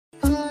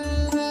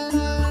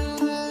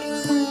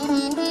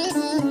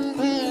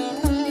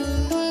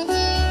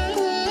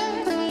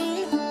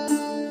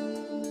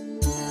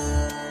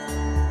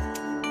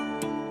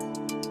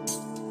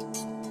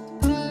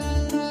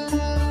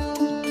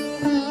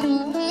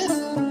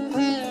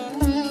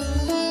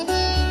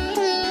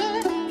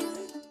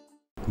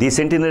The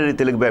centenary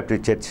Telugu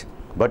Baptist church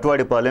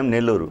Batwadipalem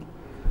Nellore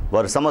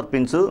వారు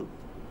సమర్పించు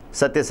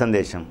సత్య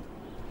సందేశం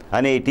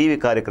అనే ఈ టీవీ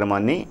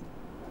కార్యక్రమాన్ని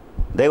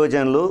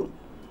దైవజనులు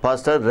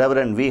పాస్టర్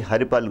రెవరెండ్ వి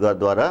హరిపాల్ గారి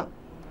ద్వారా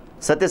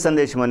సత్య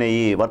సందేశం అనే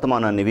ఈ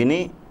వర్తమానాన్ని విని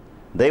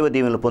దైవ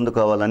దీవెనలు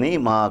పొందుకోవాలని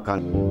మా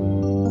ఆకాంక్ష.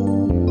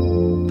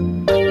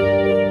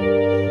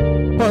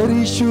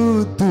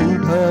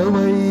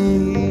 పరిశుద్ధుడవై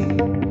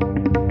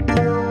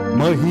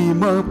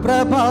మహిమ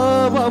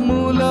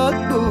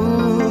ప్రభావములకు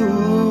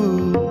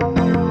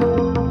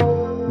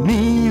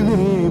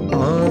నీవే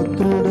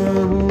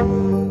పాత్రుడవు,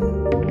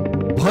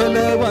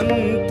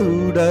 బలవంతుడవై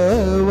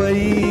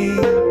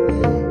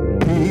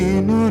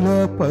దీనుల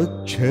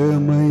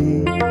పక్షమై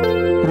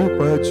కృప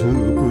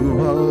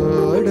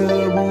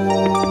చూపువాడవు.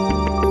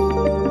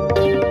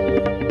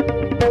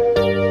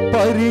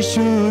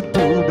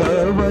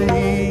 పరిశుద్ధుడవై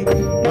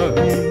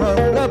మహిమ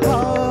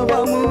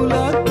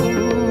ప్రభావములకు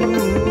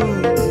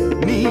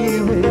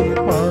నీవే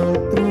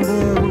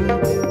పాత్రుడవు,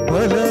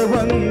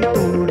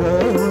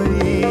 బలవంతుడవై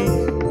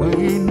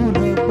దీనుల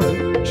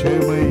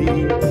పక్షమై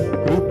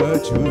కృప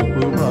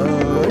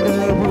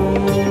చూపువాడవు.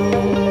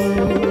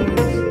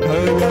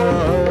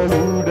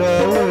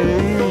 దయాళుడవై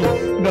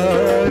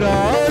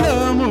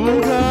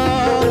ధారాళముగా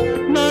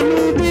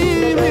నన్ను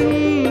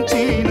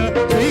దీవించిన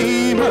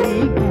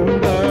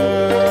శ్రీమంతుడా,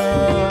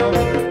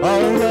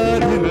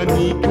 ఆరాధన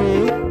నీకే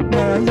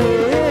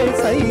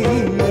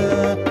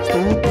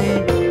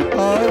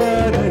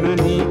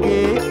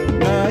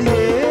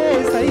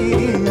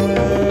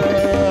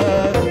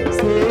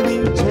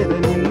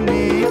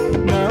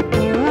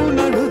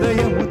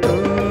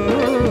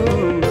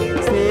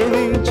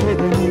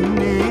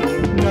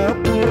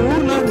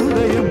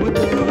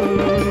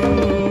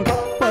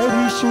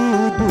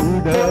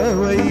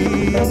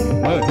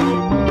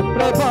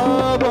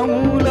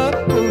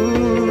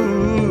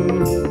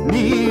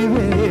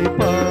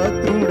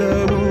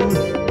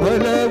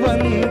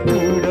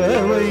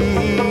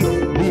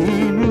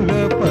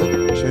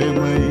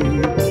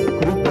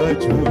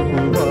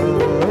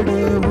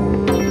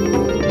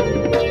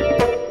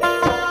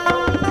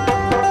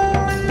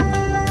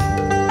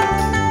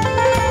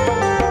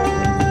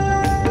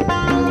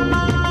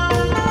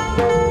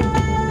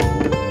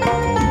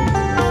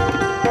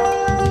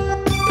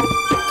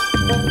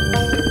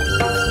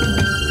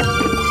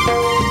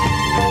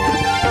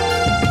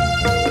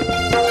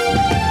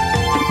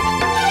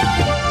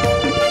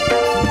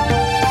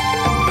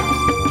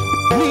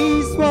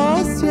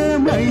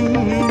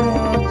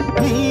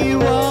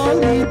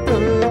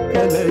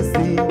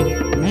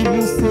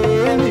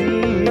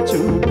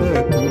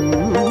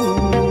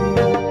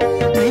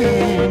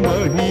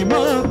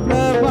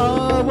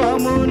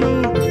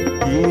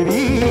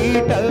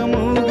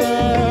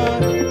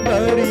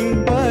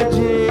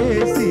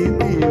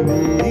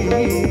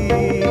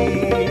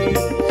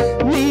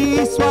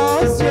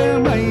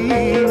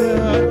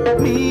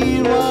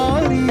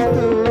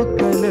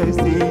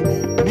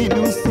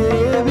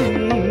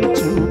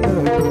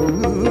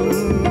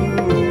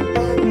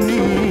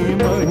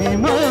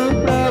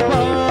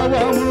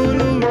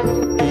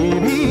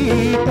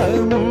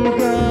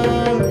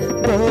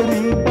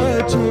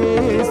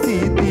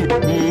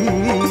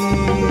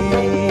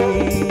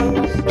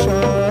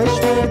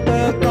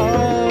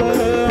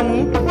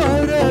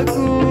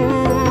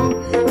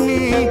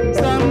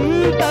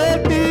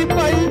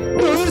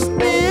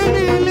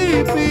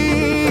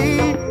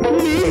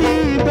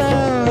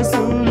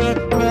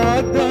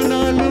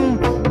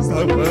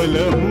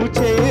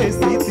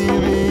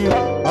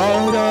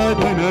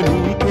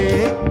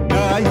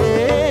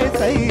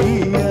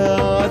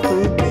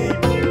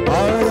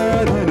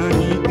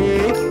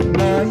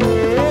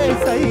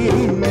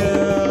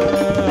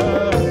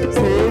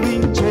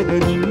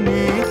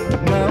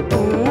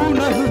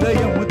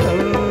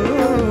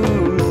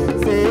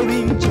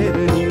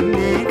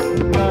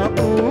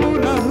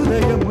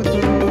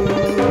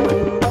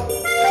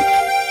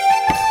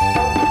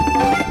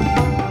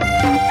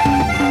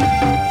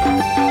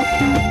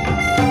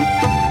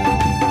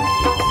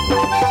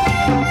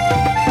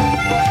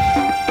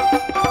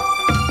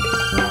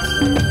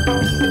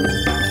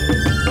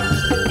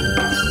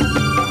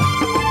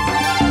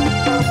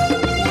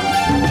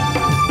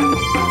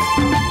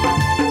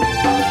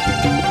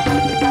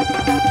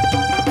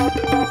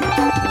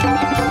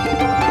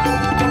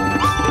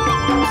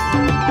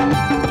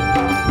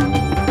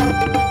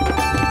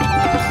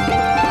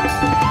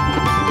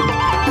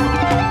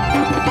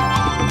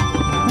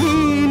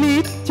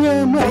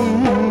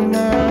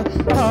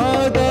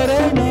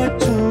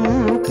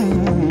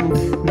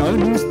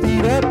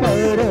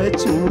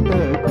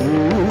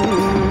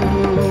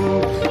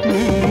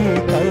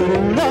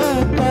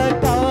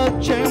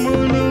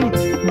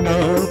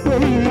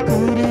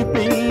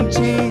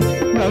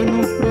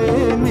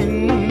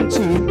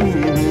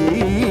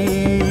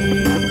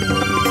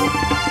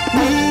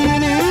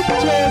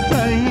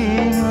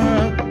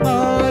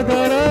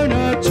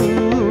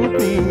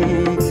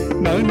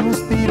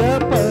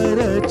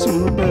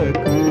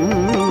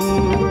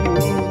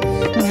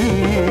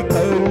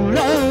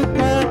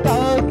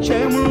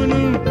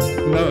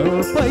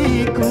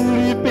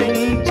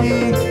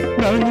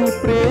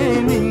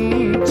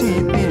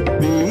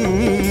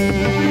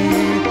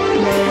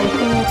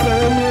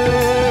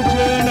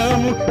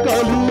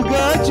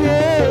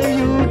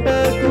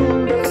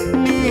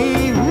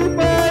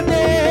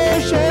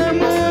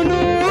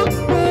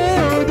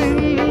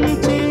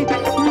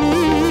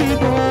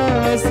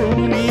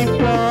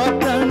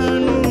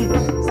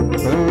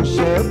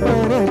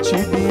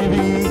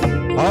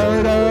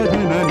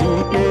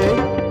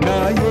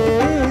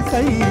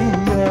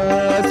యేసయ్యా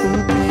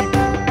స్తుతి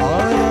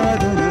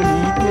ఆరాధన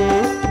నీకే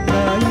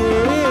నా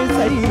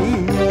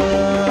యేసయ్యా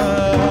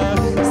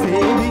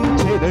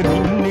సేవించెద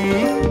నిన్నే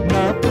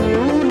నా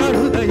పూర్ణ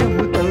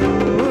హృదయముతో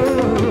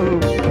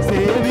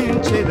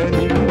సేవించెద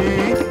నిన్నే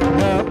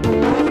నా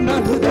పూర్ణ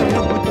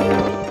హృదయముతో.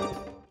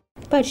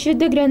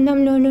 పరిశుద్ధ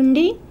గ్రంథంలో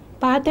నుండి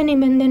పాత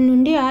నిబంధన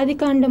నుండి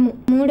ఆదికాండము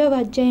 3వ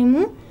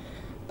అధ్యాయము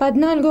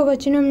 14వ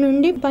వచనం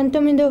నుండి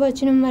 19వ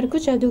వచనం వరకు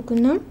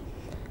చదువుకుందాం.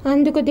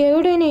 అందుకు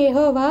దేవుడైన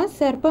యెహోవా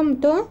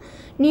సర్పంతో,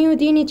 నీవు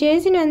దీని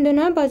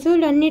చేసినందున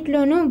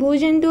పశువులన్నిట్లోనూ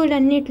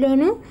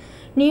భూజంతువులన్నిట్లోనూ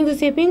నీవు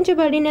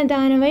శపించబడిన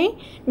దానవై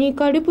నీ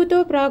కడుపుతో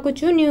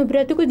ప్రాకుచు నీవు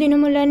బ్రతుకు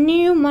దినములన్నీ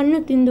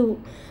మన్ను తిందువు.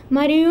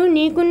 మరియు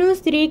నీకును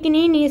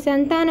స్త్రీకిని నీ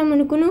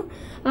సంతానమునకును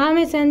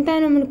ఆమె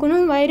సంతానమునకును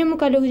వైరము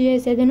కలుగు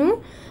చేసేదను.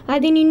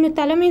 అది నిన్ను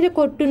తల మీద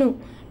కొట్టును,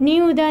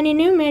 నీవు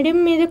దానిని మెడెం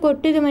మీద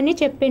కొట్టుదమని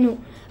చెప్పెను.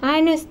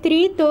 ఆయన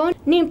స్త్రీతో,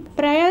 నీ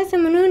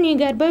ప్రయాసమును నీ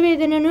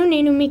గర్భవేదనను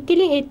నేను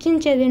మిక్కిలి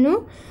హెచ్చించెదను.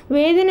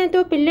 వేదనతో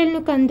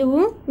పిల్లలను కందువు,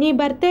 నీ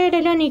భర్త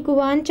ఎడల నీకు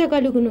వాంఛ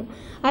కలుగును,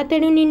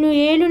 అతడు నిన్ను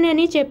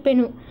ఏలునని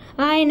చెప్పెను.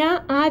 ఆయన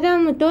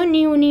ఆదాముతో,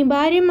 నీవు నీ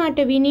భార్య మాట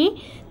విని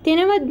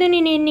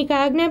తినవద్దని నేను నీకు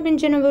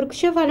ఆజ్ఞాపించిన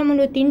వృక్ష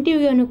ఫలములు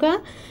తింటివి గనుక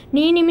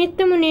నీ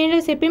నిమిత్తము నేల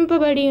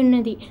శపింపబడి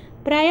ఉన్నది.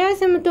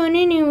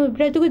 ప్రయాసముతోనే నీవు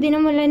బ్రతుకు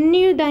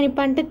దినములన్నీ దాని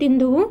పంట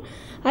తిందువు.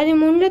 అది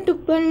ముండ్ల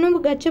తుప్పలను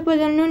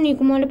గచ్చపొదలను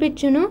నీకు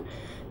మొలపిచ్చును.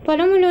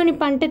 పొలములోని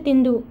పంట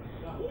తిందువు.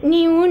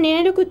 నీవు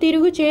నేలకు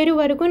తిరుగు చేరు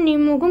వరకు నీ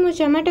ముఖము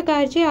చెమట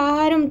కార్చి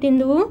ఆహారం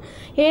తిందువు.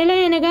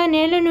 ఏలయనగా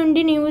నేల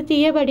నుండి నీవు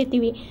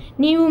తీయబడితివి,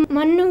 నీవు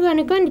మన్ను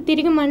గనుక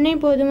తిరిగి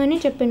మన్నైపోదుమని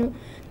చెప్పెను.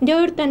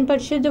 దేవుడు తన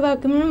పరిశుద్ధ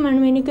వాక్యమును మన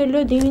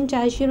వెనుకల్లో దీవించి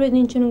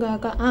ఆశీర్వదించును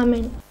గాక.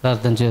 ఆమేన్.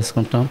 ప్రార్థన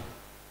చేసుకుంటాం.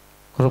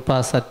 కృపా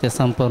సత్య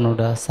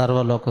సంపన్నుడ,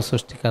 సర్వలోక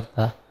సృష్టికర్త,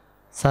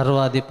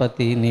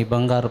 సర్వాధిపతి, నీ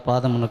బంగారు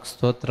పాదమునకు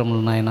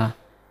స్తోత్రములు నాయన.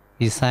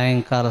 ఈ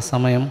సాయంకాల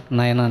సమయం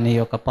నాయన నీ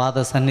యొక్క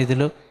పాద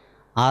సన్నిధిలో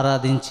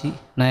ఆరాధించి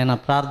నాయన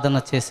ప్రార్థన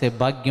చేసే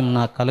భాగ్యం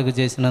నాకు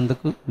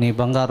కలుగజేసినందుకు నీ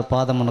బంగారు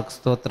పాదమునకు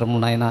స్తోత్రము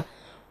నాయన.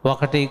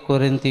 1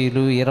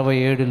 కొరింథీయులు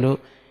 27లో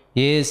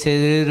ఏ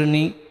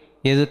శరీరుని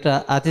ఎదుట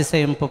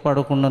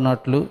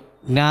అతిశయింపబడకుండానట్లు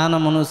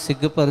జ్ఞానమును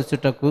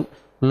సిగ్గుపరచుటకు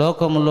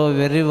లోకములో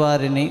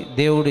వెర్రివారిని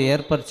దేవుడు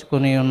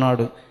ఏర్పరచుకొని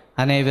ఉన్నాడు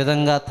అనే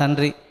విధంగా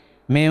తండ్రి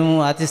మేము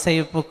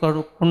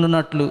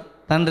అతిశయింపకుండానట్లు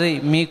తండ్రి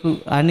మీకు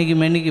అణిగి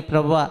మెణిగి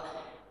ప్రభువా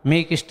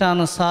మీకు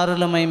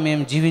ఇష్టానుసారులమై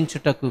మేము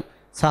జీవించుటకు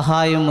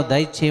సహాయము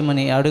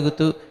దయచేయమని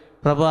అడుగుతూ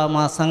ప్రభువా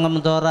మా సంఘం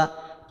ద్వారా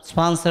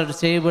స్పాన్సర్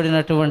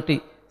చేయబడినటువంటి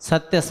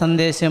సత్య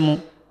సందేశము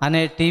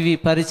అనే టీవీ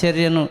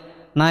పరిచర్యను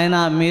నాయన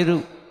మీరు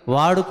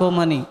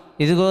వాడుకోమని,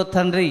 ఇదిగో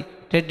తండ్రి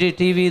టెడ్డీ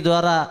టీవీ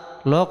ద్వారా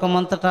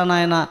లోకమంతటా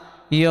నాయన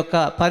ఈ యొక్క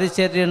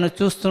పరిచర్యను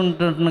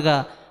చూస్తుండగా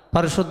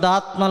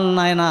పరిశుద్ధాత్మలను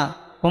నాయన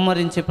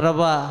కుమ్మరించి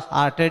ప్రభా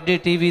ఆ టెడ్డీ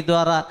టీవీ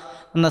ద్వారా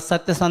ఉన్న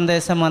సత్య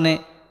సందేశం అనే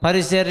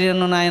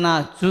పరిచర్యను నాయన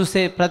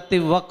చూసే ప్రతి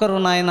ఒక్కరూ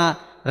నాయన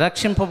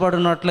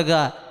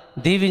రక్షింపబడినట్లుగా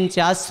దీవించి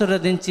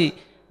ఆశీర్వదించి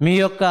మీ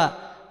యొక్క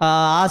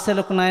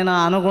ఆశలకు నాయన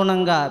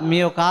అనుగుణంగా మీ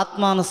యొక్క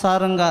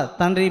ఆత్మానుసారంగా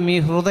తండ్రి మీ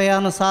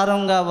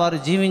హృదయానుసారంగా వారు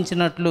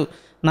జీవించినట్లు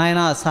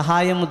నాయన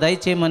సహాయము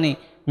దయచేయమని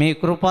మీ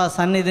కృపా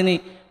సన్నిధిని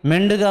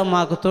మెండుగా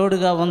మాకు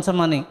తోడుగా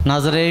ఉంచమని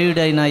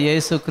నజరేయుడైన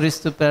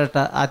యేసుక్రీస్తు పేరట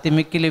అతి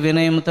మిక్కిలి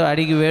వినయముతో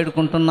అడిగి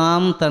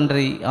వేడుకుంటున్నాం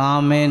తండ్రి.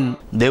 ఆమెన్.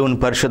 దేవుని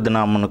పరిశుద్ధ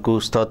నామమునకు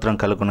స్తోత్రం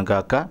కలుగును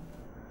గాక.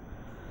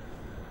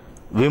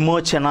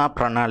 విమోచన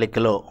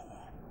ప్రణాళికలో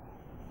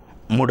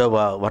 3వ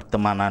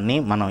వర్తమానాన్ని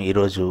మనం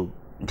ఈరోజు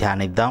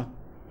ధ్యానిద్దాం.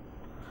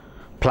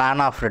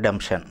 Plan of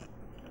redemption.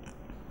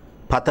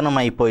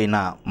 పతనమైపోయిన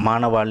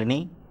మానవాళిని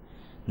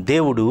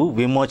దేవుడు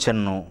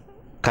విమోచనను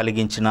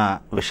కలిగించిన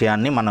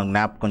విషయాన్ని మనం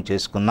జ్ఞాపకం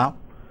చేసుకుందాం.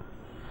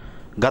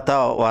 గత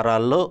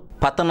వారాల్లో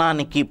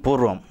పతనానికి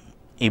పూర్వం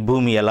ఈ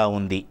భూమి ఎలా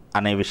ఉంది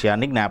అనే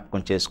విషయాన్ని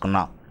జ్ఞాపకం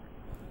చేసుకున్నాం.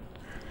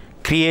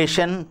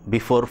 క్రియేషన్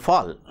బిఫోర్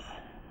ఫాల్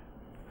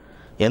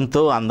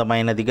ఎంతో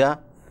అందమైనదిగా,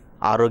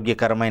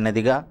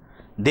 ఆరోగ్యకరమైనదిగా,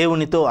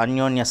 దేవునితో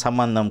అన్యోన్య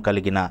సంబంధం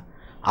కలిగిన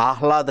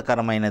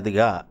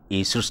ఆహ్లాదకరమైనదిగా ఈ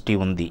సృష్టి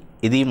ఉంది.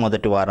 ఇది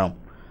మొదటి వారం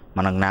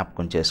మనం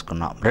జ్ఞాపకం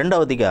చేసుకున్నాం.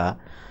 రెండవదిగా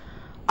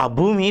ఆ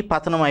భూమి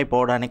పతనం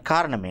అయిపోవడానికి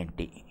కారణం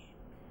ఏంటి?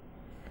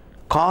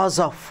 కాజ్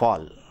ఆఫ్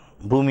ఫాల్,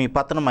 భూమి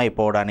పతనం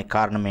అయిపోవడానికి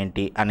కారణం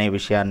ఏంటి అనే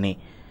విషయాన్ని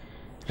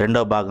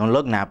రెండవ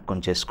భాగంలో జ్ఞాపకం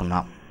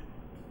చేసుకున్నాం.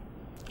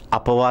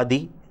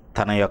 అపవాది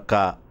తన యొక్క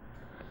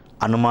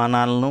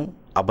అనుమానాలను,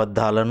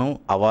 అబద్ధాలను,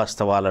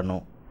 అవాస్తవాలను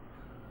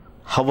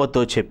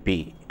హవ్వతో చెప్పి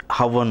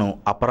హవ్వను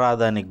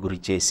అపరాధానికి గురి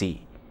చేసి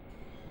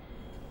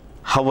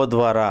హవ్వ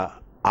ద్వారా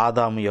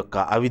ఆదాము యొక్క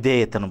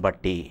అవిధేయతను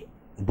బట్టి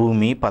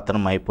భూమి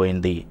పతనం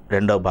అయిపోయింది.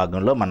 రెండవ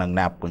భాగంలో మనం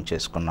జ్ఞాపకం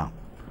చేసుకున్నాం.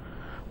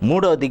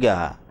 మూడవదిగా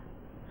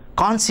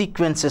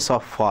కాన్సిక్వెన్సెస్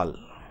ఆఫ్ ఫాల్,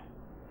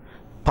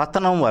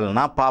 పతనం వలన,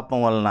 పాపం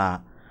వలన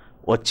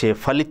వచ్చే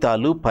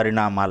ఫలితాలు,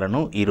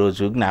 పరిణామాలను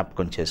ఈరోజు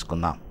జ్ఞాపకం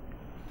చేసుకుందాం.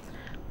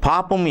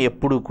 పాపం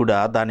ఎప్పుడు కూడా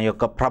దాని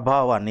యొక్క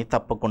ప్రభావాన్ని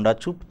తప్పకుండా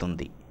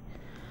చూపుతుంది.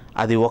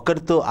 అది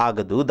ఒకరితో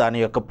ఆగదు. దాని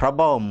యొక్క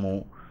ప్రభావము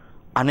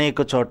అనేక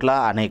చోట్ల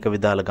అనేక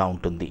విధాలుగా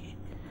ఉంటుంది.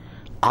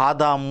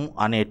 ఆదాము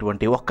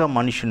అనేటువంటి ఒక్క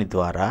మనుషుని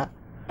ద్వారా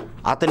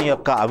అతని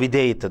యొక్క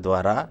అవిధేయత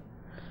ద్వారా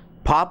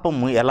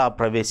పాపము ఎలా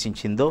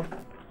ప్రవేశించిందో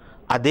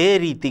అదే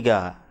రీతిగా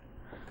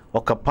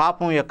ఒక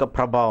పాపం యొక్క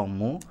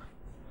ప్రభావము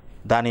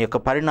దాని యొక్క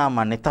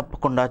పరిణామాన్ని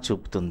తప్పకుండా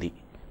చూపుతుంది.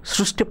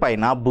 సృష్టి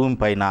పైన,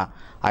 భూమిపైన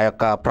ఆ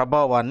యొక్క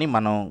ప్రభావాన్ని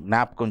మనం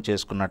జ్ఞాపకం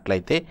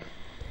చేసుకున్నట్లయితే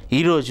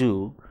ఈరోజు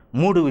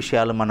 3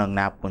 విషయాలు మనం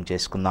జ్ఞాపకం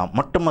చేసుకుందాం.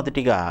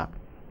 మొట్టమొదటిగా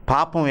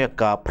పాపం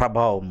యొక్క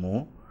ప్రభావము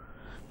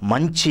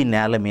మంచి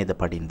నేల మీద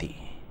పడింది.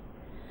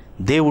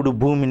 దేవుడు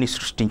భూమిని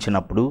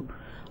సృష్టించినప్పుడు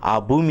ఆ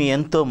భూమి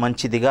ఎంతో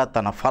మంచిదిగా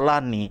తన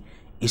ఫలాన్ని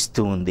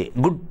ఇస్తూ ఉంది.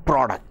 Good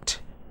product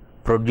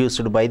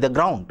produced by the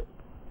ground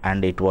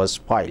and it was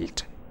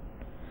spoiled.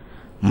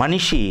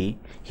 మనిషి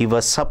he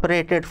was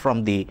separated from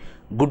the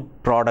good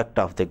product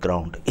of the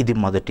ground. ఇది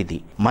మొదటిది.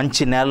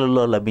 మంచి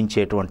నేలలో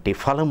లభించేటువంటి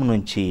ఫలం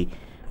నుంచి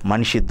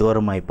మనిషి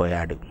దూరం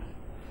అయిపోయాడు.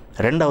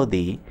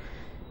 రెండవది,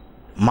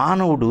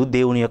 మానవుడు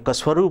దేవుని యొక్క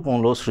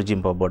స్వరూపంలో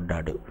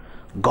సృజింపబడ్డాడు.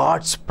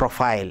 గాడ్స్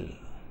ప్రొఫైల్,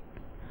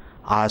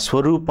 ఆ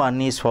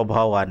స్వరూపాన్ని,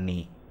 స్వభావాన్ని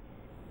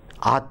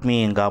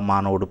ఆత్మీయంగా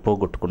మానవుడు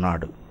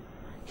పోగొట్టుకున్నాడు.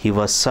 He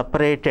was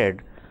separated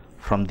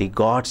from the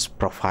God's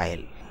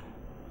profile.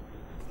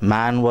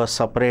 Man was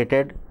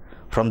separated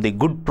from the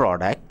good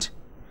product.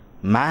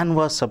 Man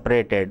was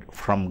separated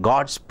from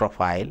God's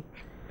profile.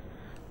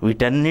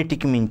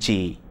 వీటన్నిటికి మించి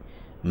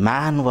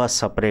man was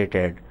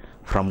separated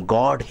from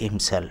God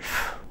himself.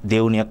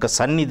 దేవుని యొక్క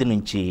సన్నిధి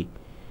నుంచి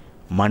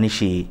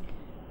మనిషి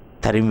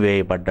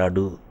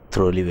తరిమివేయబడ్డాడు,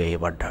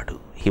 త్రోలివేయబడ్డాడు.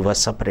 He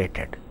was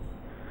separated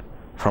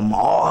from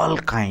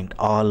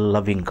all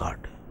loving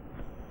God.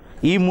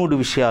 ఈ 3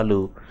 విషయాలు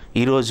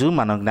ఈరోజు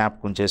మనం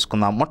జ్ఞాపకం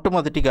చేసుకుందాం.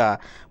 మొట్టమొదటిగా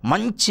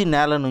మంచి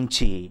నేల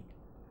నుంచి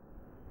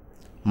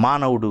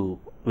మానవుడు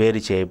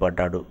వేరు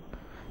చేయబడ్డాడు.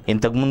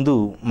 ఇంతకుముందు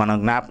మనం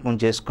జ్ఞాపకం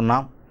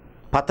చేసుకున్నాం,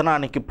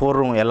 పతనానికి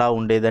పూర్వం ఎలా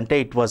ఉండేదంటే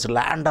it was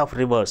land of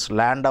reverse,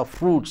 land of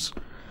fruits,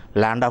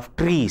 land of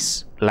trees,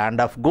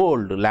 land of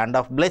gold, land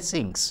of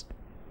blessings.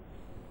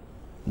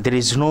 There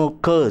is no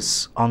curse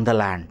on the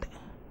land.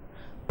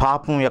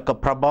 పాపం యొక్క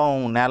ప్రభావం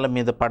నేల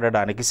మీద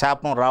పడడానికి,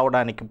 శాపం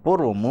రావడానికి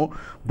పూర్వము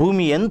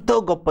భూమి ఎంతో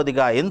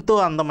గొప్పదిగా, ఎంతో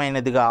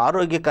అందమైనదిగా,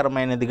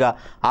 ఆరోగ్యకరమైనదిగా,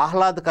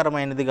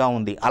 ఆహ్లాదకరమైనదిగా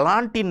ఉంది.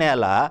 అలాంటి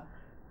నేల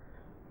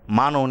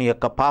మానవుని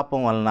యొక్క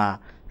పాపం వలన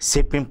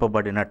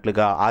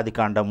శపింపబడినట్లుగా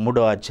ఆదికాండం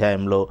 3వ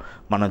అధ్యాయంలో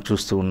మనం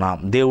చూస్తూ ఉన్నాం.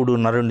 దేవుడు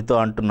నరునితో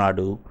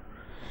అంటున్నాడు,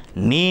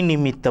 నీ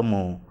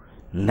నిమిత్తము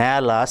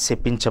నేల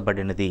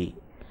శపించబడినది,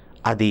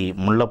 అది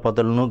ముళ్ళ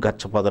పొదలను,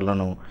 గచ్చ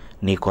పొదలను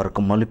నీ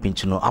కొరకు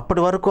మొలిపించును.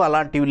 అప్పటి వరకు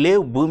అలాంటివి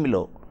లేవు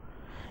భూమిలో.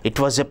 It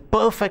was a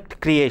perfect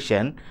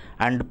creation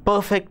and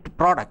perfect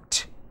product.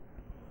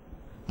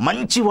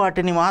 మంచి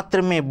వాటిని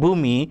మాత్రమే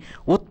భూమి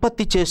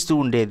ఉత్పత్తి చేస్తూ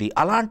ఉండేది.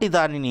 అలాంటి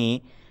దానిని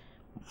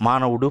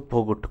మానవుడు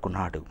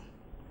పోగొట్టుకున్నాడు.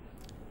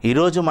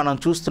 ఈరోజు మనం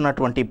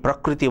చూస్తున్నటువంటి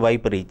ప్రకృతి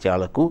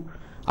వైపరీత్యాలకు,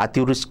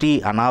 అతివృష్టి,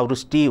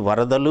 అనావృష్టి,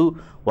 వరదలు,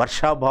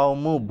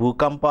 వర్షాభావము,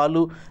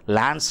 భూకంపాలు,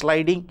 ల్యాండ్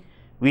స్లైడింగ్,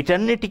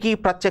 వీటన్నిటికీ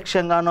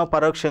ప్రత్యక్షంగానో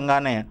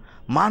పరోక్షంగానే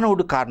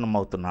మానవుడు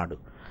కారణమవుతున్నాడు.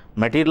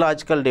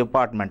 మెటీరియలాజికల్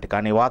డిపార్ట్మెంట్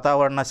కానీ,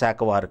 వాతావరణ శాఖ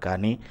వారు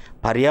కానీ,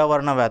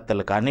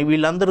 పర్యావరణవేత్తలు కానీ,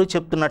 వీళ్ళందరూ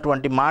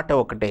చెప్తున్నటువంటి మాట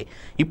ఒకటే,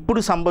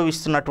 ఇప్పుడు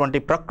సంభవిస్తున్నటువంటి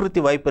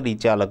ప్రకృతి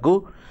వైపరీత్యాలకు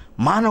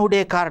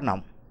మానవుడే కారణం.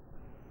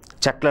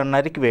 చెట్లను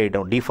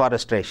నరికివేయడం,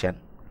 డిఫారెస్ట్రేషన్,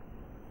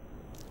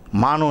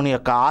 మానవుని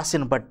యొక్క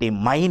ఆశను బట్టి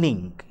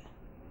మైనింగ్,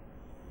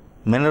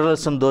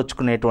 మినరల్స్ను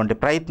దోచుకునేటువంటి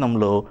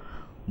ప్రయత్నంలో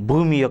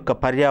భూమి యొక్క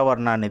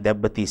పర్యావరణాన్ని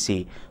దెబ్బతీసి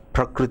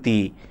ప్రకృతి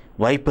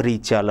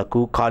వైపరీత్యాలకు,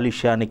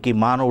 కాలుష్యానికి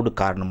మానవుడు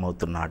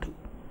కారణమవుతున్నాడు.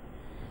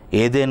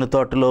 ఏదైనా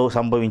తోటలో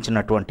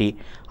సంభవించినటువంటి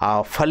ఆ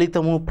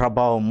ఫలితము,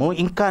 ప్రభావము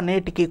ఇంకా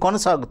నేటికి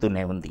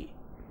కొనసాగుతూనే ఉంది.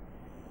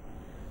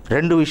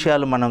 2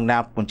 విషయాలు మనం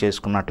జ్ఞాపకం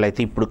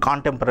చేసుకున్నట్లయితే ఇప్పుడు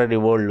కాంటెంపరీ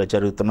వరల్డ్లో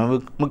జరుగుతున్న,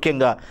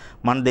 ముఖ్యంగా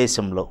మన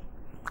దేశంలో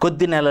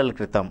కొద్ది నెలల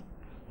క్రితం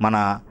మన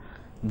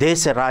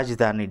దేశ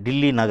రాజధాని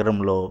ఢిల్లీ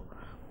నగరంలో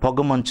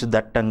పొగమంచు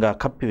దట్టంగా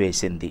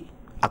కప్పివేసింది.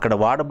 అక్కడ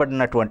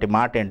వాడబడినటువంటి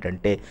మాట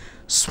ఏంటంటే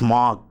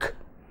స్మాగ్.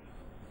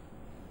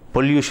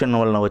 పొల్యూషన్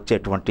వలన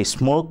వచ్చేటువంటి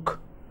స్మోక్,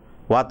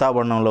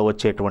 వాతావరణంలో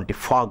వచ్చేటువంటి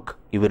ఫాగ్,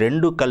 ఇవి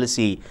 2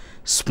 కలిసి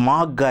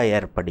స్మాగ్గా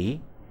ఏర్పడి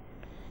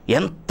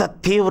ఎంత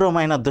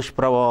తీవ్రమైన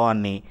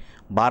దుష్ప్రభావాన్ని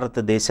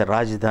భారతదేశ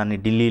రాజధాని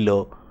ఢిల్లీలో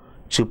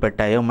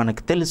చూపెట్టాయో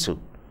మనకు తెలుసు.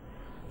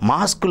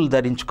 మాస్కులు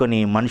ధరించుకొని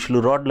మనుషులు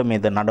రోడ్ల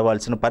మీద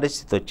నడవాల్సిన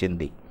పరిస్థితి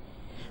వచ్చింది.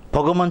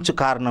 పొగమంచు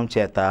కారణం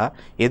చేత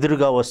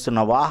ఎదురుగా వస్తున్న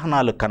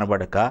వాహనాలు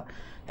కనబడక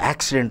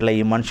యాక్సిడెంట్లు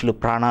అయ్యి మనుషులు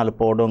ప్రాణాలు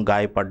పోవడం,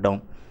 గాయపడడం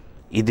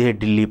ఇదే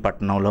ఢిల్లీ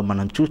పట్టణంలో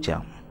మనం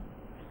చూసాం.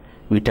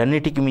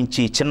 వీటన్నిటికి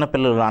మించి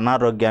చిన్నపిల్లలు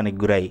అనారోగ్యానికి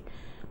గురై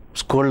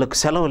స్కూళ్ళకు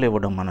సెలవులు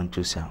ఇవ్వడం మనం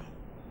చూసాం.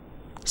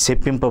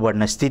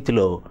 శపింపబడిన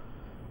స్థితిలో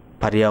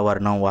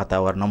పర్యావరణం,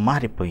 వాతావరణం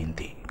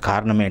మారిపోయింది.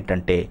 కారణం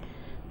ఏంటంటే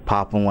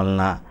పాపం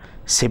వలన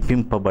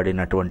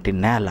శపింపబడినటువంటి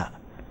నేల.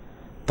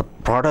 The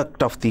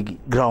product of the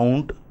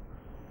ground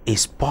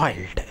is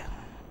spoiled.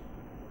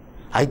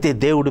 అయితే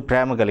దేవుడు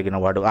ప్రేమ కలిగిన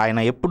వాడు. ఆయన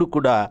ఎప్పుడు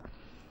కూడా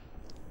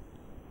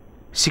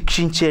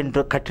శిక్షించే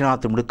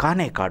కఠినాత్ముడు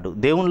కానే కాడు.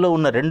 దేవునిలో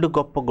ఉన్న 2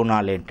 గొప్ప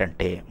గుణాలు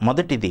ఏంటంటే,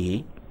 మొదటిది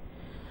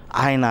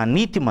ఆయన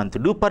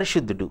నీతిమంతుడు,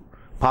 పరిశుద్ధుడు,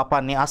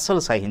 పాపాన్ని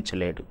అస్సలు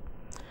సహించలేడు.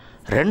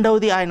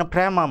 రెండవది ఆయన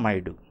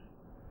ప్రేమమయుడు,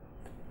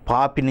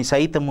 పాపిని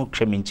సైతము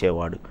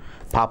క్షమించేవాడు.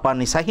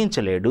 పాపాన్ని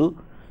సహించలేడు,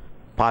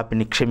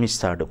 పాపిని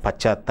క్షమిస్తాడు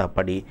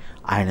పశ్చాత్తాపడి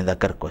ఆయన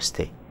దగ్గరకు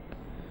వస్తే.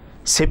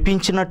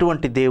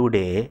 శపించినటువంటి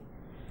దేవుడే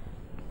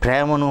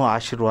ప్రేమను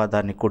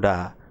ఆశీర్వాదాన్ని కూడా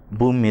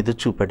భూమి మీద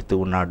చూపెడుతూ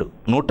ఉన్నాడు.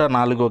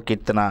 104వ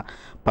కీర్తన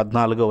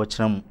 14వ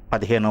వచనం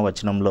 15వ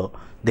వచనంలో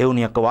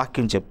దేవుని యొక్క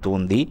వాక్యం చెప్తూ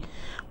ఉంది,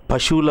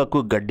 పశువులకు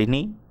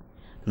గడ్డిని,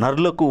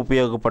 నరులకు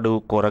ఉపయోగపడు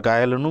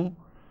కూరగాయలను,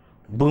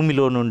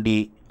 భూమిలో నుండి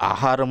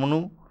ఆహారమును,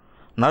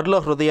 నరుల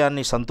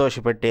హృదయాన్ని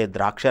సంతోషపెట్టే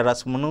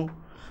ద్రాక్షరసమును,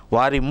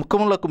 వారి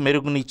ముఖములకు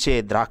మెరుగునిచ్చే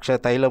ద్రాక్ష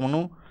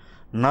తైలమును,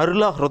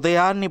 నరుల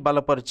హృదయాన్ని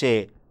బలపరిచే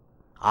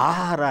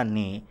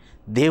ఆహారాన్ని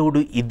దేవుడు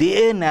ఇదే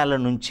నేల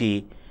నుంచి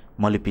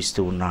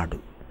మొలిపిస్తూ ఉన్నాడు.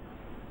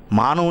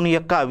 మానవుని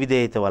యొక్క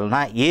అవిధేయత వలన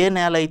ఏ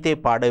నేల అయితే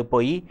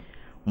పాడైపోయి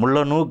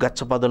ముళ్ళను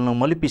గచ్చపొదలను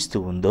మొలిపిస్తూ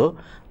ఉందో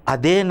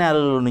అదే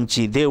నేలలో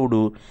నుంచి దేవుడు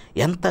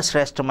ఎంత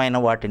శ్రేష్టమైన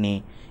వాటిని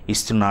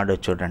ఇస్తున్నాడో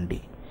చూడండి.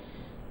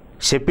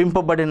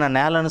 శపింపబడిన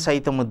నేలను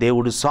సైతము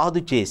దేవుడు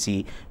సాధు చేసి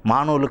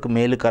మానవులకు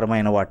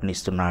మేలుకరమైన వాటిని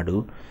ఇస్తున్నాడు.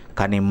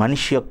 కానీ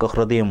మనిషి యొక్క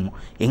హృదయం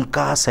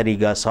ఇంకా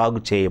సరిగా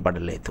సాగు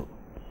చేయబడలేదు.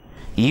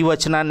 ఈ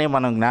వచనాన్నే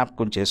మనం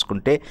జ్ఞాపకం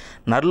చేసుకుంటే,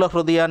 నరుల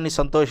హృదయాన్ని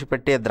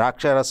సంతోషపెట్టే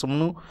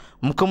ద్రాక్షరసమును,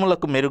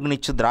 ముఖములకు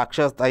మెరుగునిచ్చు ద్రాక్ష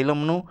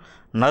తైలమును,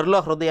 నరుల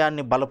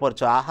హృదయాన్ని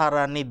బలపరచు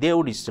ఆహారాన్ని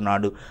దేవుడు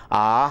ఇస్తున్నాడు.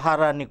 ఆ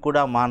ఆహారాన్ని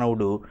కూడా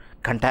మానవుడు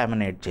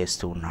కంటామినేట్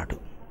చేస్తూ ఉన్నాడు,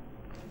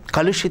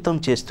 కలుషితం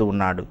చేస్తూ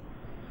ఉన్నాడు.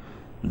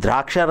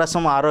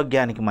 ద్రాక్షరసం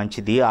ఆరోగ్యానికి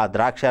మంచిది. ఆ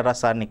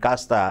ద్రాక్షరసాన్ని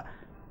కాస్త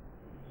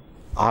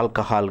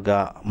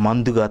ఆల్కహాల్గా,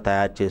 మందుగా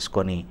తయారు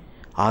చేసుకొని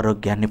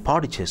ఆరోగ్యాన్ని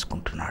పాడు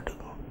చేసుకుంటున్నాడు.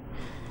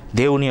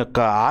 దేవుని యొక్క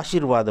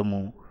ఆశీర్వాదము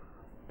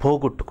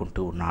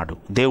పోగొట్టుకుంటూ ఉన్నాడు.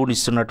 దేవుడు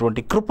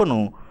ఇస్తున్నటువంటి కృపను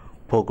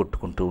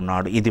పోగొట్టుకుంటూ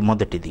ఉన్నాడు. ఇది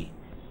మొదటిది.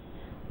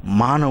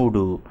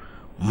 మానవుడు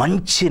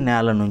మంచి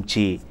నేల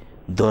నుంచి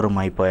దూరం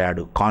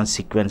అయిపోయాడు.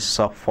 కాన్సిక్వెన్సెస్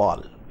ఆఫ్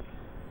ఫాల్,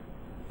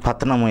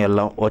 పతనము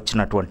ఎలా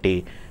వచ్చినటువంటి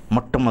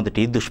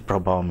మొట్టమొదటి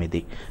దుష్ప్రభావం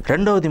ఇది.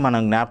 రెండవది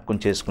మనం జ్ఞాపకం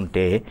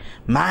చేసుకుంటే,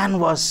 man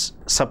was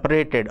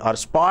separated are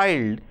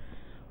spoiled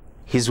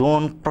his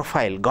own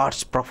profile,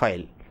 God's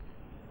profile.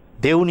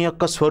 దేవుని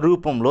యొక్క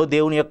స్వరూపంలో,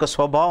 దేవుని యొక్క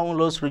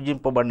స్వభావంలో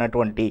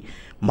సృజింపబడినటువంటి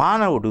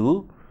మానవుడు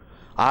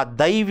ఆ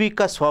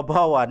దైవిక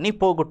స్వభావాన్ని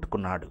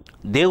పోగొట్టుకున్నాడు.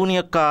 దేవుని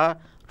యొక్క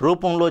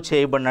రూపంలో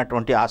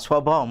చేయబడినటువంటి ఆ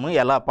స్వభావం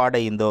ఎలా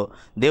పాడైందో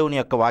దేవుని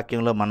యొక్క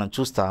వాక్యంలో మనం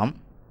చూస్తాం.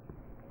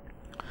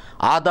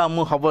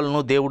 ఆదాము హవ్వలను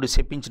దేవుడు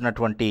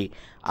శపించినటువంటి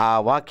ఆ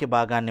వాక్య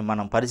భాగాన్ని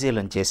మనం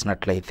పరిశీలన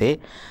చేసినట్లయితే,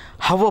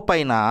 హవ్వ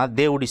పైన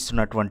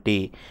దేవుడిస్తున్నటువంటి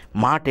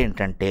మాట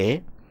ఏంటంటే,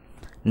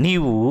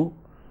 నీవు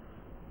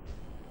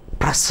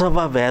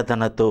ప్రసవ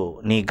వేదనతో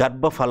నీ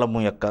గర్భఫలము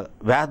యొక్క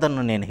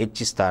వేదనను నేను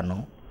హెచ్చిస్తాను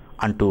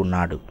అంటూ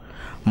ఉన్నాడు.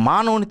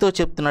 మానవునితో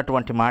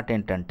చెప్తున్నటువంటి మాట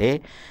ఏంటంటే,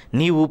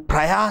 నీవు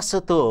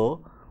ప్రయాసతో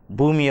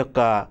భూమి యొక్క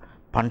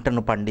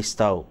పంటను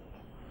పండిస్తావు,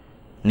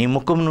 నీ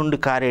ముఖం నుండి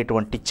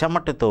కారేటువంటి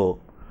చెమటతో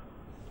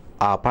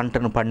ఆ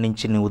పంటను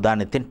పండించి నువ్వు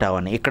దాన్ని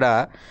తింటావని. ఇక్కడ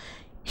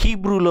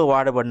హీబ్రూలో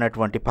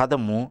వాడబడినటువంటి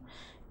పదము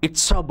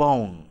ఇట్స్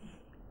అబౌన్.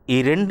 ఈ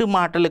రెండు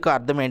మాటలకు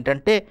అర్థం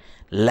ఏంటంటే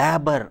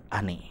లేబర్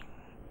అని.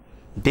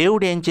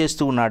 దేవుడు ఏం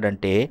చేస్తూ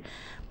ఉన్నాడంటే,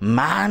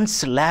 man's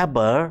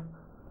labour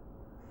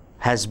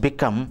has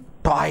become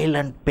toil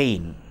and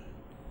pain.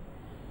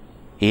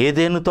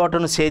 Eden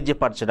తోటను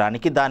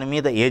సేద్యపరచడానికి, దాని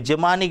మీద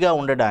యజమానిగా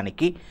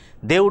ఉండడానికి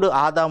దేవుడు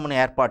ఆదామును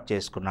ఏర్పాటు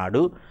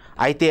చేసుకున్నాడు.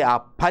 అయితే ఆ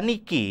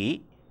పనికి,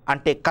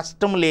 అంటే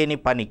కష్టం లేని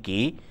పనికి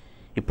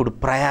ఇప్పుడు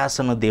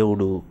ప్రయాసను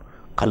దేవుడు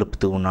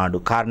కలుపుతూ ఉన్నాడు.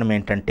 కారణం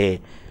ఏంటంటే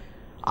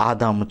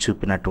ఆదాము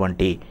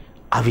చూపినటువంటి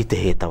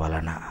అవిధేయత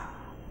వలన.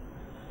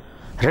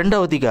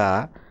 రెండవదిగా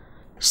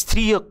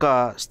స్త్రీ యొక్క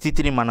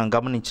స్థితిని మనం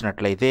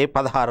గమనించినట్లయితే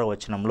 16వ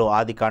వచనంలో,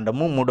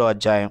 ఆదికాండము 3వ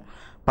అధ్యాయం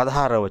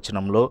 16వ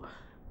వచనంలో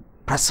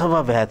ప్రసవ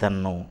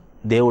వేదనను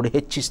దేవుడు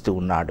హెచ్చిస్తూ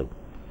ఉన్నాడు.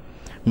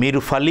 మీరు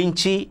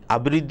ఫలించి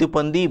అభివృద్ధి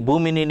పొంది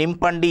భూమిని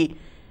నింపండి,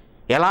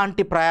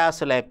 ఎలాంటి ప్రయాస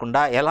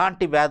లేకుండా,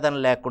 ఎలాంటి వేదన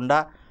లేకుండా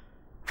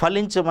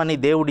ఫలించమని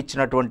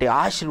దేవుడిచ్చినటువంటి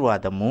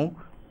ఆశీర్వాదము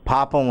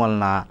పాపం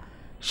వలన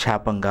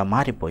శాపంగా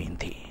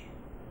మారిపోయింది.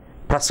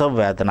 ప్రసవ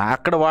వేదన,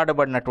 అక్కడ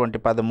వాడబడినటువంటి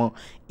పదము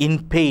ఇన్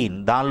పెయిన్,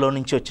 దానిలో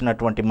నుంచి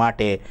వచ్చినటువంటి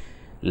మాటే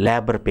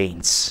లేబర్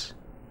పెయిన్స్,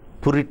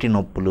 పురిటి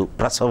నొప్పులు,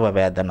 ప్రసవ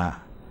వేదన.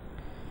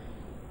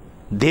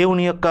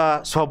 దేవుని యొక్క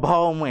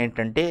స్వభావము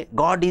ఏంటంటే,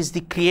 గాడ్ ఈజ్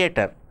ది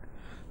క్రియేటర్,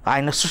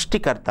 ఆయన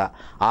సృష్టికర్త.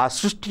 ఆ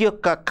సృష్టి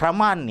యొక్క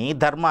క్రమాన్ని,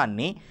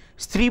 ధర్మాన్ని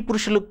స్త్రీ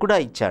పురుషులకు కూడా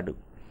ఇచ్చాడు.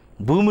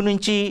 భూమి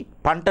నుంచి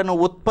పంటను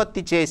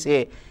ఉత్పత్తి చేసే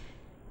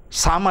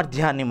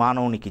సామర్థ్యాన్ని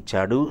మానవునికి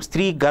ఇచ్చాడు.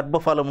 స్త్రీ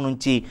గర్భఫలం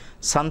నుంచి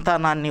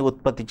సంతానాన్ని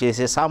ఉత్పత్తి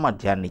చేసే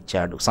సామర్థ్యాన్ని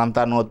ఇచ్చాడు,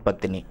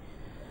 సంతానోత్పత్తిని.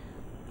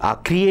 ఆ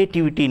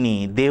క్రియేటివిటీని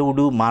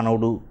దేవుడు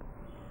మానవుడు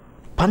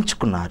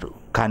పంచుకున్నారు.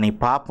 కానీ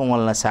పాపం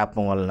వలన,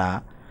 శాపం వలన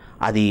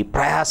అది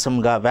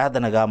ప్రయాసంగా,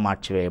 వేదనగా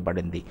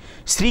మార్చివేయబడింది.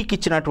 స్త్రీకి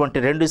ఇచ్చినటువంటి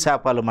 2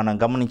 శాపాలు మనం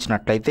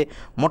గమనించినట్లయితే,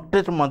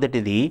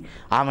 మొట్టమొదటిది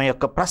ఆమె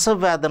యొక్క ప్రసవ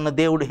వేదనను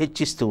దేవుడు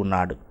హెచ్చిస్తూ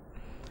ఉన్నాడు.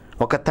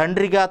 ఒక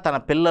తండ్రిగా తన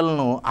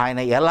పిల్లలను ఆయన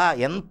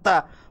ఎంత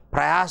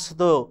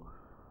ప్రయాసతో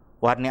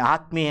వారిని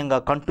ఆత్మీయంగా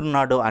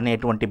కంటున్నాడు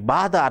అనేటువంటి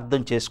బాధ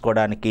అర్థం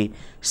చేసుకోవడానికి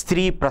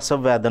స్త్రీ ప్రసవ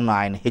వేదనను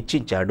ఆయన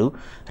హెచ్చించాడు.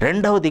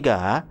 రెండవదిగా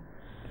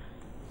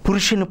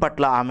పురుషుని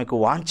పట్ల ఆమెకు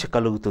వాంఛ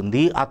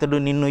కలుగుతుంది. అతడు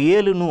నిన్ను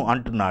ఏలును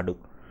అంటున్నాడు.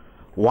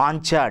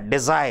 వాంఛ,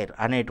 డిజైర్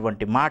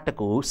అనేటువంటి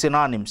మాటకు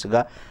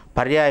సినానిమ్స్గా,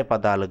 పర్యాయ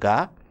పదాలుగా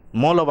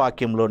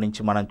మూలవాక్యంలో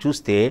నుంచి మనం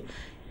చూస్తే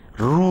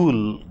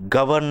రూల్,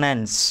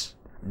 గవర్నెన్స్,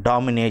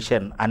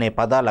 డామినేషన్ అనే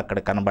పదాలు అక్కడ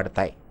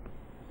కనబడతాయి.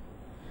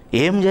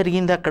 ఏం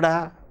జరిగింది అక్కడ?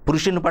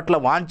 పురుషుని పట్ల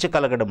వాంఛ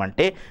కలగడం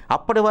అంటే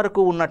అప్పటి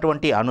వరకు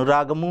ఉన్నటువంటి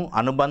అనురాగము,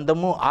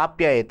 అనుబంధము,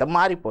 ఆప్యాయత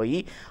మారిపోయి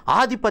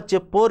ఆధిపత్య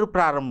పోరు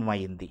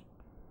ప్రారంభమైంది.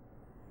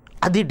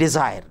 అది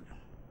డిజైర్.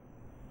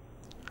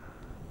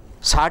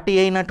 సాటి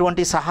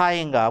అయినటువంటి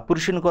సహాయంగా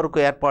పురుషుని కొరకు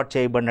ఏర్పాటు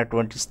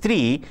చేయబడినటువంటి స్త్రీ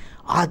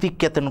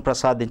ఆధిక్యతను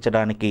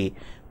ప్రసాదించడానికి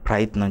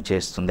ప్రయత్నం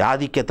చేస్తుంది,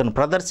 ఆధిక్యతను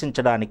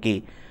ప్రదర్శించడానికి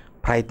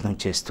ప్రయత్నం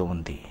చేస్తూ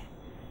ఉంది.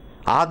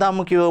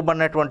 ఆదాముకి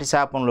ఇవ్వబడినటువంటి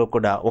శాపంలో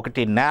కూడా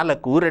ఒకటి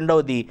నేలకు,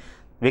 రెండవది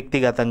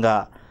వ్యక్తిగతంగా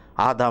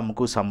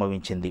ఆదాముకు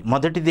సంభవించింది.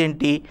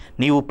 మొదటిదేంటి?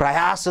 నీవు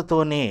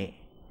ప్రయాసతోనే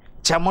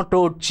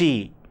చెమటోడ్చి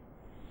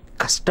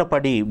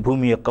కష్టపడి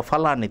భూమి యొక్క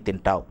ఫలాన్ని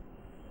తింటావు.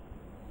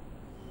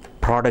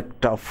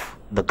 Product of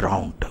the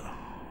ground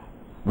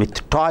with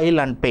toil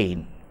and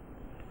pain,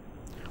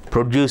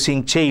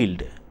 producing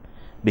child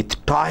with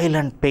toil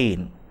and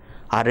pain.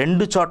 ఆ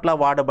రెండు చోట్ల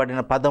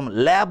వాడబడిన పదం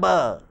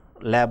లేబర్.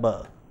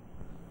 లేబర్,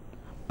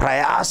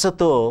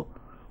 ప్రయాసతో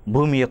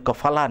భూమి యొక్క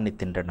ఫలాన్ని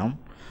తినడం,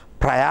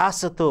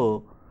 ప్రయాసతో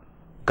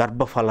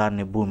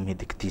గర్భఫలాన్ని భూమి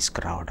మీదకి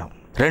తీసుకురావడం.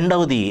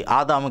 రెండవది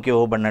ఆదాముకి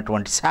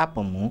ఇవ్వబడినటువంటి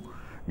శాపము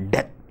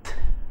డెత్,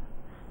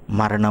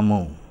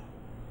 మరణము.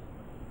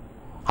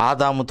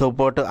 ఆదాముతో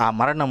పాటు ఆ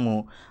మరణము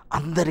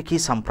అందరికీ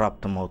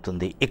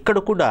సంప్రాప్తమవుతుంది. ఇక్కడ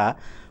కూడా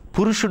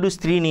పురుషుడు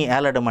స్త్రీని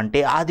ఏలడం అంటే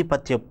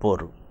ఆధిపత్య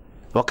పోరు,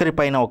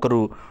 ఒకరిపైన ఒకరు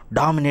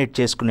డామినేట్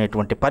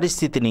చేసుకునేటువంటి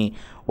పరిస్థితిని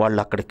వాళ్ళు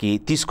అక్కడికి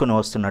తీసుకుని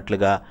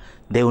వస్తున్నట్లుగా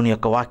దేవుని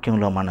యొక్క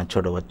వాక్యంలో మనం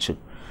చూడవచ్చు.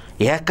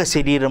 ఏక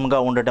శరీరంగా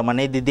ఉండటం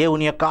అనేది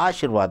దేవుని యొక్క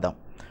ఆశీర్వాదం.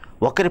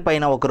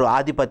 ఒకరిపైన ఒకరు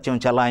ఆధిపత్యం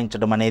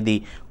చెలాయించడం అనేది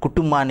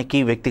కుటుంబానికి,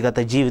 వ్యక్తిగత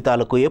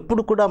జీవితాలకు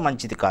ఎప్పుడు కూడా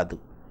మంచిది కాదు.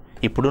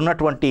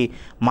 ఇప్పుడున్నటువంటి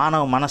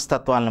మానవ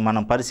మనస్తత్వాలను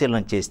మనం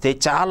పరిశీలన చేస్తే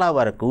చాలా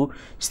వరకు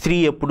స్త్రీ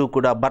ఎప్పుడూ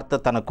కూడా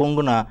భర్త తన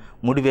కొంగున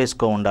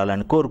ముడివేసుకో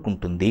ఉండాలని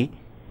కోరుకుంటుంది.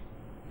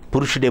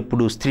 పురుషుడు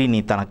ఎప్పుడు స్త్రీని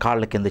తన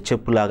కాళ్ళ కింద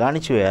చెప్పులాగా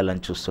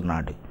అణిచివేయాలని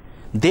చూస్తున్నాడు.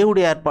 దేవుడు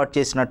ఏర్పాటు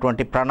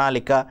చేసినటువంటి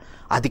ప్రణాళిక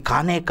అది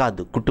కానే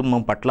కాదు.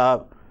 కుటుంబం పట్ల,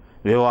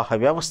 వివాహ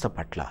వ్యవస్థ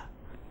పట్ల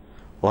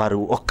వారు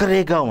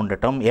ఒక్కరేగా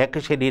ఉండటం,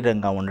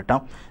 ఏకశరీరంగా ఉండటం,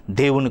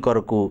 దేవుని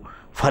కొరకు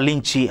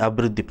ఫలించి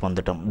అభివృద్ధి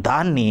పొందటం,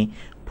 దాన్ని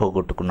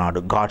పోగొట్టుకున్నాడు.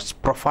 God's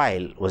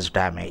profile was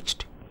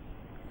damaged,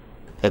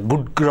 a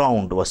good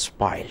ground was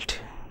spoiled.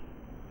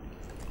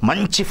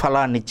 మంచి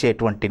ఫలాన్ని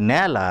ఇచ్చేటువంటి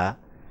నేల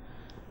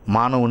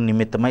మానవుని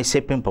నిమిత్తమై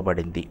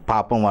శపింపబడింది.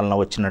 పాపం వలన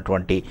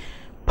వచ్చినటువంటి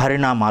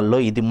పరిణామాల్లో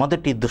ఇది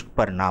మొదటి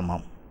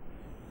దుష్పరిణామం.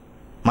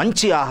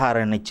 మంచి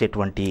ఆహారాన్ని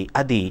ఇచ్చేటువంటి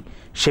అది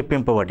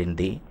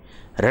శపింపబడింది.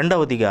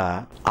 రెండవదిగా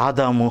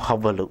ఆదాము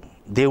హవ్వలు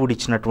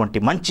దేవుడిచ్చినటువంటి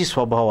మంచి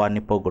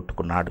స్వభావాన్ని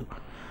పోగొట్టుకున్నాడు.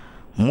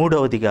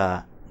 మూడవదిగా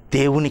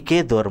దేవునికే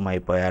దూరం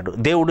అయిపోయాడు.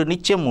 దేవుడు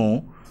నిత్యము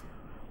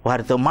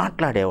వారితో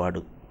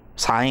మాట్లాడేవాడు,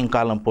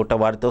 సాయంకాలం పూట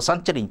వారితో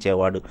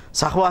సంచరించేవాడు,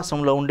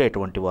 సహవాసంలో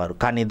ఉండేటువంటి వారు.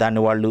 కానీ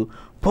దాన్ని వాళ్ళు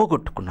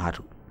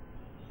పోగొట్టుకున్నారు.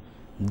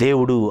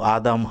 దేవుడు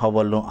ఆదాము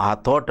హవ్వలను ఆ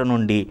తోట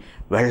నుండి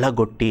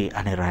వెళ్ళగొట్టి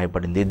అని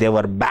రాయబడింది. They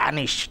were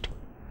banished,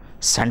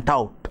 cent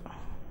out.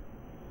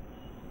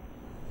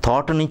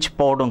 తోట నుంచి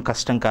పోవడం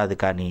కష్టం కాదు,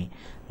 కానీ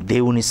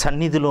దేవుని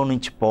సన్నిధిలో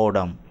నుంచి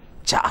పోవడం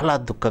చాలా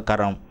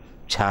దుఃఖకరం,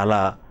 చాలా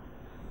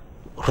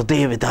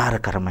హృదయ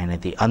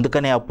విదారకరమైనది.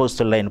 అందుకనే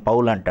అపోస్తలుడైన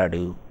పౌలు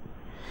అంటాడు,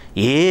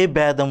 ఏ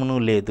భేదమును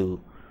లేదు,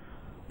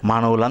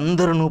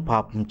 మానవులందరూ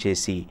పాపం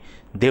చేసి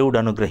దేవుడు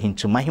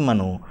అనుగ్రహించు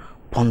మహిమను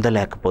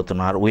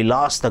పొందలేకపోతున్నారు. We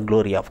loss the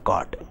glory of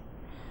God.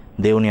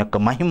 దేవుని యొక్క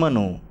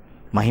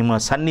మహిమ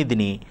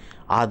సన్నిధిని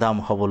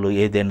ఆదాము హవ్వలు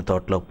ఏదైనా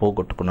తోటలో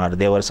పోగొట్టుకున్నారు.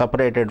 They were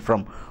separated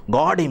from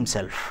God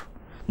himself.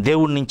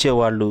 దేవుడి నుంచే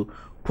వాళ్ళు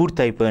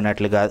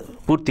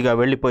పూర్తిగా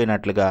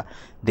వెళ్ళిపోయినట్లుగా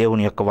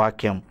దేవుని యొక్క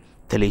వాక్యం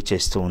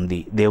తెలియచేస్తూ ఉంది.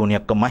 దేవుని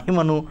యొక్క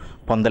మహిమను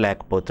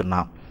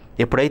పొందలేకపోతున్నాం.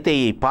 ఎప్పుడైతే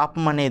ఈ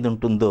పాపం అనేది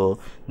ఉంటుందో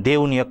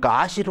దేవుని యొక్క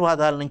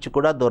ఆశీర్వాదాల నుంచి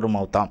కూడా దూరం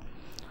అవుతాం.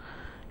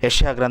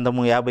 యెషయా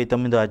గ్రంథము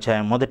 59వ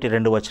అధ్యాయం మొదటి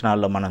 2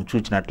 వచనాల్లో మనం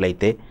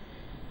చూసినట్లయితే,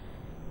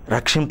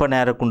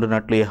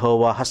 రక్షింపనేరకుండునట్లు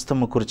యెహోవా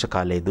హస్తము కురుచ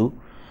కాలేదు,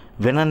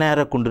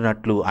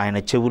 విననేరకుండునట్లు ఆయన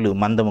చెవులు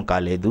మందము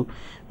కాలేదు,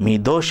 మీ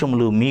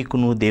దోషములు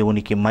మీకును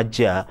దేవునికి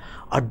మధ్య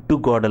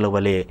అడ్డుగోడల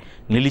వలె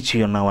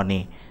నిలిచి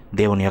ఉన్నవని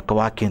దేవుని యొక్క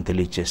వాక్యం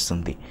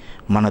తెలియజేస్తుంది.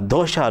 మన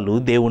దోషాలు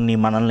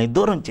మనల్ని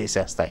దూరం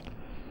చేసేస్తాయి.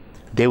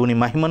 దేవుని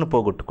మహిమను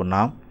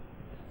పోగొట్టుకున్నాం,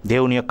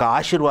 దేవుని యొక్క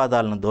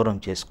ఆశీర్వాదాలను దూరం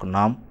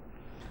చేసుకున్నాం,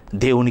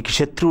 దేవునికి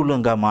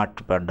శత్రువులుగా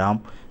మార్చబడ్డాం,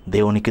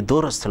 దేవునికి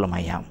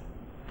దూరస్థలమయ్యాం.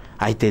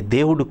 అయితే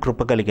దేవుడు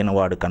కృప కలిగిన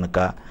వాడు కనుక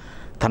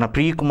తన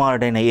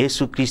ప్రియకుమారుడైన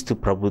యేసుక్రీస్తు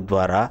ప్రభు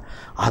ద్వారా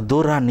ఆ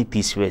దూరాన్ని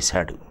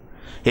తీసివేశాడు.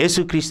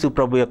 యేసుక్రీస్తు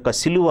ప్రభు యొక్క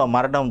శిలువ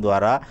మరణం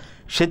ద్వారా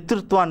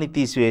శత్రుత్వాన్ని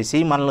తీసివేసి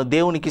మనల్ని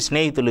దేవునికి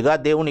స్నేహితులుగా,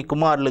 దేవుని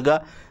కుమారులుగా,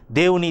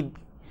 దేవుని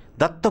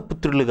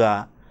దత్తపుత్రులుగా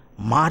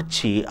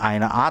మార్చి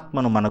ఆయన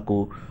ఆత్మను మనకు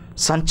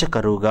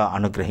సంచకరువుగా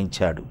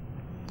అనుగ్రహించాడు.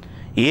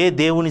 ఏ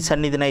దేవుని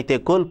సన్నిధినైతే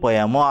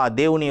కోల్పోయామో ఆ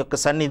దేవుని యొక్క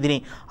సన్నిధిని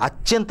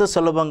అత్యంత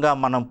సులభంగా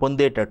మనం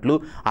పొందేటట్లు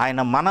ఆయన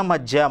మన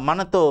మధ్య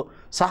మనతో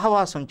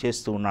సహవాసం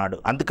చేస్తూ ఉన్నాడు.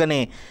 అందుకనే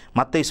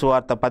మత్తయి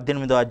సువార్త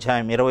 18వ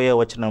అధ్యాయం 20వ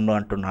వచనంలో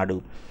అంటున్నాడు,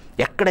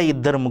 ఎక్కడ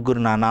 2-3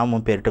 నా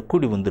నామం పేరిట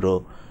కూడి ఉందిరో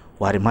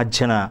వారి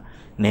మధ్యన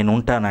నేను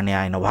ఉంటానని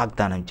ఆయన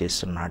వాగ్దానం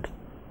చేస్తున్నాడు.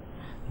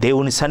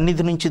 దేవుని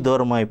సన్నిధి నుంచి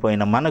దూరం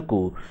అయిపోయిన మనకు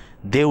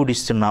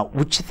దేవుడిస్తున్న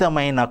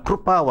ఉచితమైన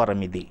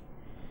కృపావరం ఇది.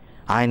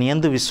 ఆయన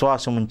యందు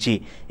విశ్వాసం ఉంచి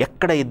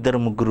ఎక్కడ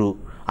 2-3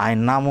 ఆయన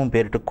నామం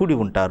పేరిట కూడి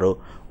ఉంటారో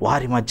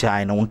వారి మధ్య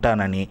ఆయన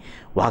ఉంటానని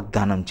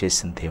వాగ్దానం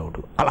చేసిన దేవుడు.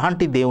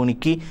 అలాంటి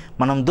దేవునికి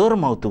మనం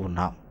దూరం అవుతూ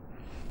ఉన్నాం.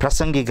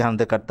 ప్రసంగి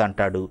గ్రంథకర్త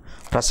అంటాడు,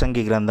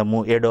 ప్రసంగి గ్రంథము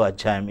 7వ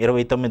అధ్యాయం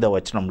 29వ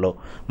వచనంలో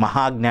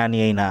మహాజ్ఞాని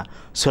అయిన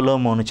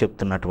సొలొమోను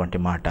చెప్తున్నటువంటి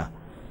మాట,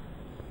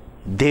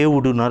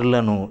 దేవుడు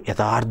నరులను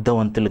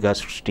యథార్థవంతులుగా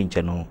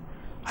సృష్టించను,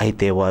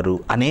 అయితే వారు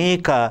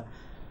అనేక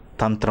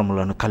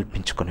తంత్రములను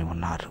కల్పించుకొని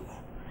ఉన్నారు.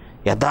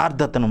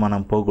 యథార్థతను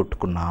మనం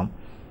పోగొట్టుకున్నాం.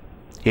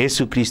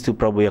 యేసుక్రీస్తు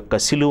ప్రభు యొక్క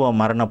శిలువ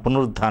మరణ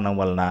పునరుద్ధానం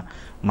వలన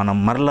మనం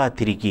మరలా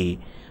తిరిగి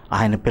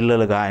ఆయన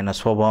పిల్లలుగా ఆయన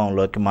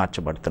స్వభావంలోకి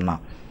మార్చబడుతున్నాం.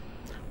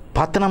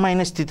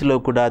 పతనమైన స్థితిలో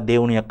కూడా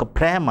దేవుని యొక్క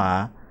ప్రేమ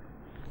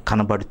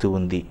కనబడుతూ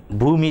ఉంది.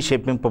 భూమి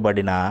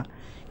శపింపబడిన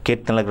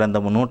కీర్తనల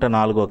గ్రంథము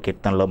 104వ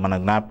కీర్తనలో మనం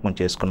జ్ఞాపకం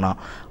చేసుకున్నాం.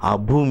 ఆ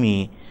భూమి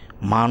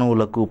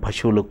మానవులకు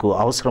పశువులకు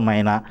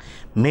అవసరమైన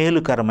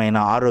మేలుకరమైన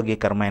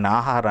ఆరోగ్యకరమైన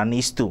ఆహారాన్ని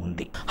ఇస్తూ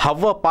ఉంది.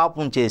 హవ్వ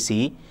పాపం చేసి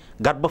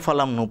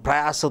గర్భఫలంను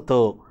ప్రయాసతో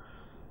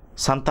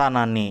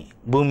సంతానాన్ని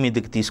భూమి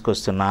మీదకి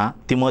తీసుకొస్తున్న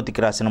తిమోతికి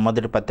రాసిన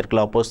మొదటి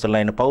పత్రికలో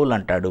అపోస్తలుడైన పౌలు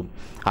అంటాడు,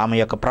 ఆమె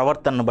యొక్క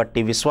ప్రవర్తనను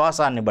బట్టి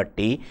విశ్వాసాన్ని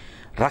బట్టి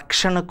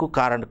రక్షణకు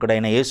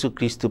కారకుడైన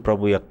యేసుక్రీస్తు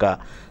ప్రభు యొక్క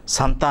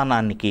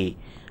సంతానానికి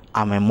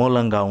ఆమె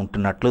మూలంగా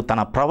ఉంటున్నట్లు,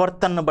 తన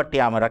ప్రవర్తనను బట్టి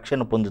ఆమె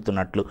రక్షణ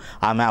పొందుతున్నట్లు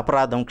ఆమె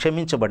అపరాధం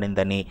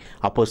క్షమించబడిందని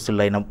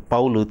అపోస్తలుడైన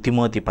పౌలు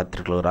తిమోతి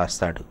పత్రికలో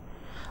రాస్తాడు.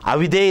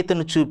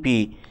 అవిధేయతను చూపి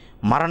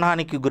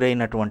మరణానికి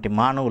గురైనటువంటి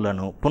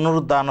మానవులను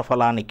పునరుద్ధాన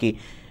ఫలానికి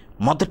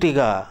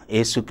మొదటిగా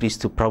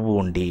యేసుక్రీస్తు ప్రభు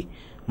ఉండి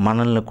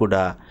మనల్ని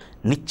కూడా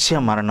నిత్య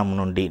మరణం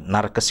నుండి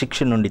నరక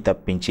శిక్ష నుండి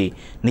తప్పించి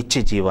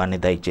నిత్య జీవాన్ని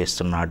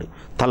దయచేస్తున్నాడు.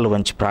 తల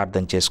వంచి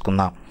ప్రార్థన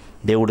చేసుకుందాం.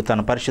 దేవుడు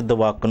తన పరిశుద్ధ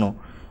వాక్కును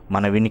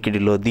మన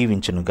వినికిడిలో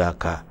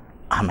దీవించునుగాక.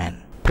 ఆమెన్.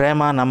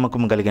 ప్రేమ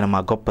నమ్మకం కలిగిన మా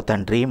గొప్ప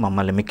తండ్రి,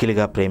 మమ్మల్ని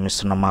మిక్కిలిగా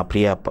ప్రేమిస్తున్న మా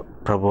ప్రియ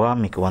ప్రభువా,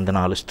 మీకు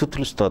వందనాలు,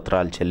 స్తుతులు,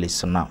 స్తోత్రాలు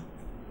చెల్లిస్తున్నాం.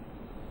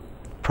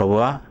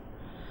 ప్రభువా,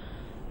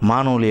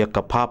 మానవుల యొక్క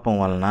పాపం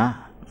వలన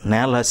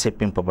నేల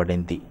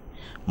శపింపబడింది,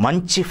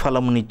 మంచి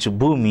ఫలమునిచ్చు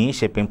భూమి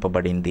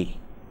శపింపబడింది.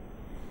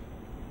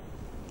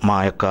 మా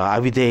యొక్క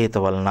అవిధేయత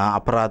వలన,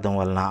 అపరాధం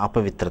వలన,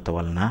 అపవిత్రత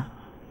వలన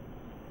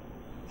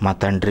మా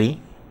తండ్రి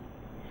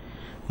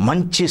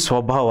మంచి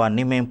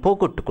స్వభావాన్ని మేము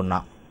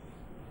పోగొట్టుకున్నాం.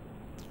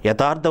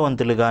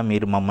 యథార్థవంతులుగా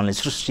మీరు మమ్మల్ని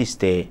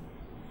సృష్టిస్తే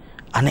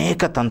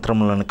అనేక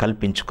తంత్రములను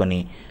కల్పించుకొని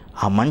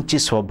ఆ మంచి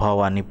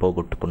స్వభావాన్ని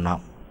పోగొట్టుకున్నాం.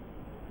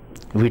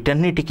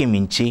 వీటన్నిటికీ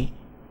మించి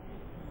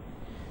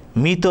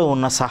మీతో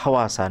ఉన్న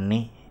సహవాసాన్ని,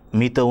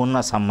 మీతో ఉన్న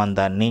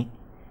సంబంధాన్ని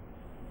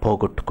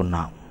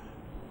పోగొట్టుకున్నాం.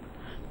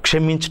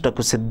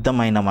 క్షమించుటకు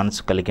సిద్ధమైన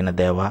మనసు కలిగిన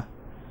దేవ,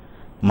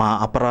 మా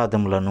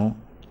అపరాధములను,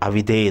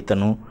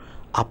 అవిధేయతను,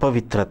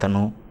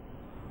 అపవిత్రతను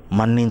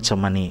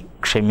మన్నించమని,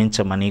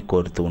 క్షమించమని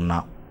కోరుతూ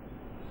ఉన్నాం.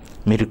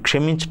 మీరు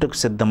క్షమించుటకు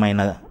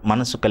సిద్ధమైన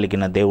మనసు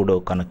కలిగిన దేవుడో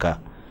కనుక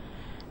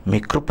మీ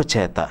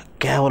కృపచేత,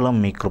 కేవలం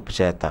మీ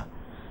కృపచేత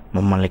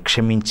మమ్మల్ని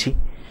క్షమించి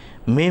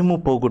మేము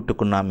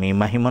పోగొట్టుకున్న మీ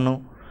మహిమను,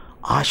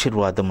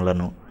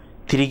 ఆశీర్వాదములను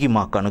తిరిగి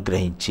మాకు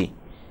అనుగ్రహించి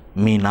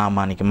మీ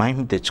నామానికి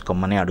మహిమ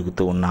తెచ్చుకోమని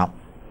అడుగుతూ ఉన్నాం.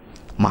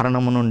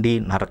 మరణము నుండి,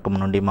 నరకము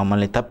నుండి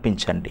మమ్మల్ని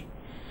తప్పించండి.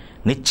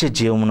 నిత్య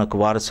జీవమునకు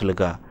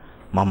వారసులుగా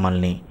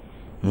మమ్మల్ని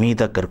మీ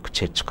దగ్గరకు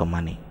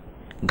చేర్చుకోమని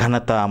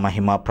ఘనత,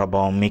 మహిమ,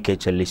 ప్రభావం మీకే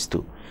చెల్లిస్తూ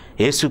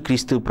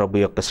యేసుక్రీస్తు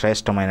ప్రభు యొక్క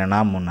శ్రేష్టమైన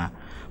నామున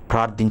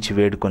ప్రార్థించి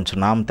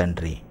వేడుకొంచున్నాం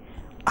తండ్రి.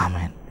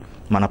 ఆమెన్.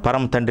 మన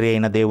పరమ తండ్రి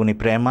అయిన దేవుని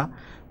ప్రేమ,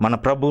 మన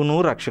ప్రభువును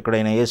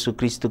రక్షకుడైన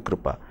యేసుక్రీస్తు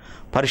కృప,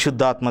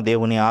 పరిశుద్ధాత్మ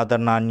దేవుని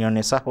ఆదరణ,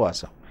 అన్యోన్య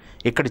సహవాసం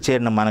ఇక్కడ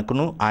చేరిన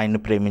మనకును, ఆయన్ని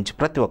ప్రేమించి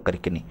ప్రతి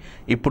ఒక్కరికి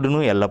ఇప్పుడును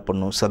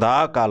ఎల్లప్పుడూ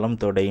సదాకాలం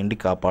తోడైండి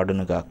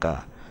కాపాడునుగాక.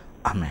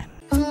 ఆమెన్.